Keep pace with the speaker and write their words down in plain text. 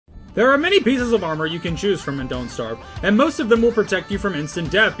There are many pieces of armor you can choose from in Don't Starve, and most of them will protect you from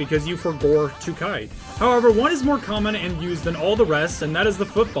instant death because you forgore to kite. However, one is more common and used than all the rest, and that is the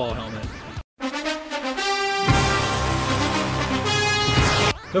football helmet.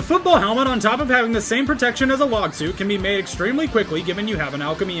 The football helmet, on top of having the same protection as a log suit, can be made extremely quickly given you have an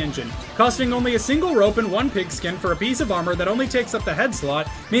alchemy engine, costing only a single rope and one pigskin for a piece of armor that only takes up the head slot,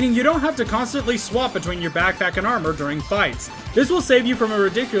 meaning you don't have to constantly swap between your backpack and armor during fights. This will save you from a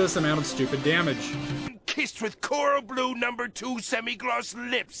ridiculous amount of stupid damage. Kissed with coral blue #2 semi-gloss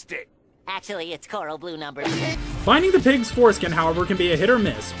lipstick. Actually, it's coral blue #2. Finding the pig's foreskin, however, can be a hit or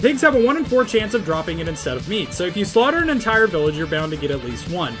miss. Pigs have a 1 in 4 chance of dropping it instead of meat, so if you slaughter an entire village, you're bound to get at least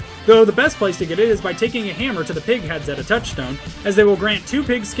one. Though the best place to get it is by taking a hammer to the pig heads at a touchstone, as they will grant 2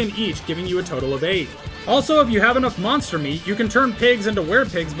 pigskin each, giving you a total of 8. Also, if you have enough monster meat, you can turn pigs into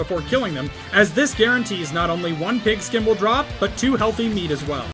werepigs before killing them, as this guarantees not only 1 pigskin will drop, but 2 healthy meat as well.